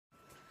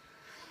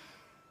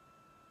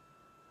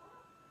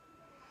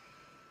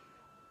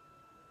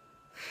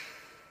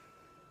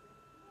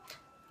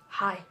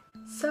Hi.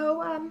 So,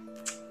 I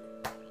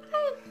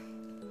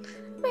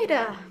made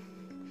a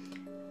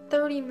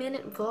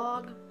 30-minute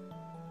vlog.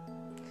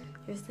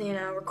 Just,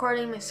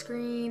 recording my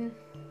screen,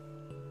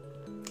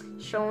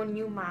 showing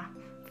you my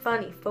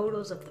funny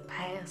photos of the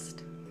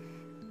past.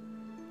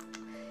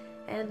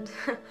 And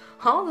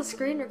all the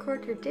screen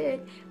recorder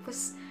did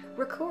was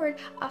record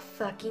a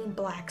fucking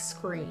black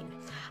screen.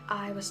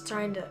 I was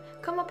trying to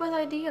come up with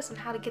ideas on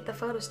how to get the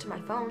photos to my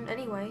phone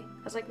anyway.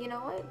 I was like, you know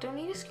what, don't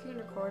need a screen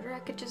recorder. I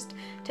could just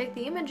take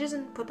the images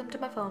and put them to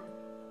my phone.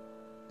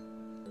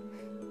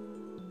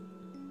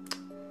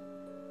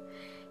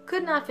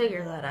 Could not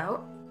figure that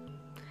out.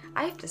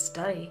 I have to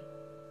study.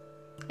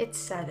 It's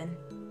 7.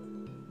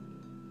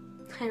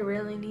 I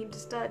really need to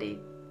study.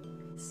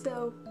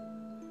 So,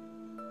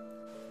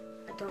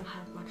 I don't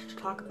have much to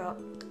talk about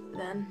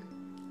then.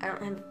 I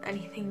don't have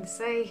anything to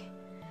say.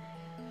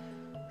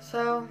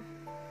 So,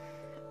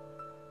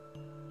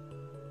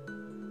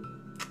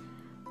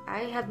 I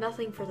have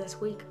nothing for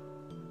this week.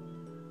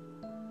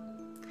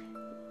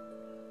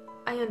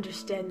 I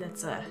understand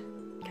that's a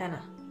kind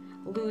of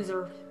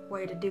loser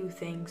way to do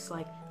things.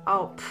 Like,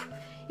 oh,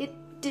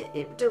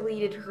 it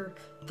deleted her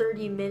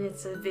 30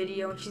 minutes of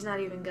video and she's not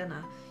even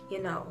gonna,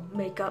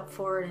 make up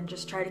for it and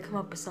just try to come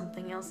up with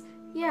something else.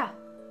 Yeah,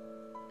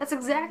 that's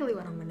exactly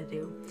what I'm gonna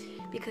do.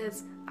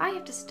 Because I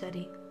have to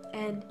study,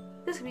 and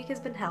this week has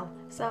been hell.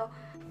 So,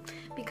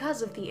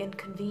 because of the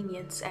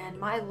inconvenience and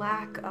my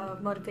lack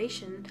of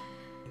motivation,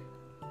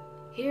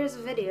 here's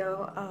a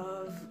video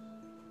of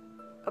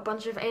a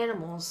bunch of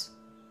animals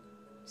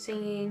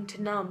singing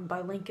to Numb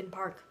by Linkin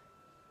Park.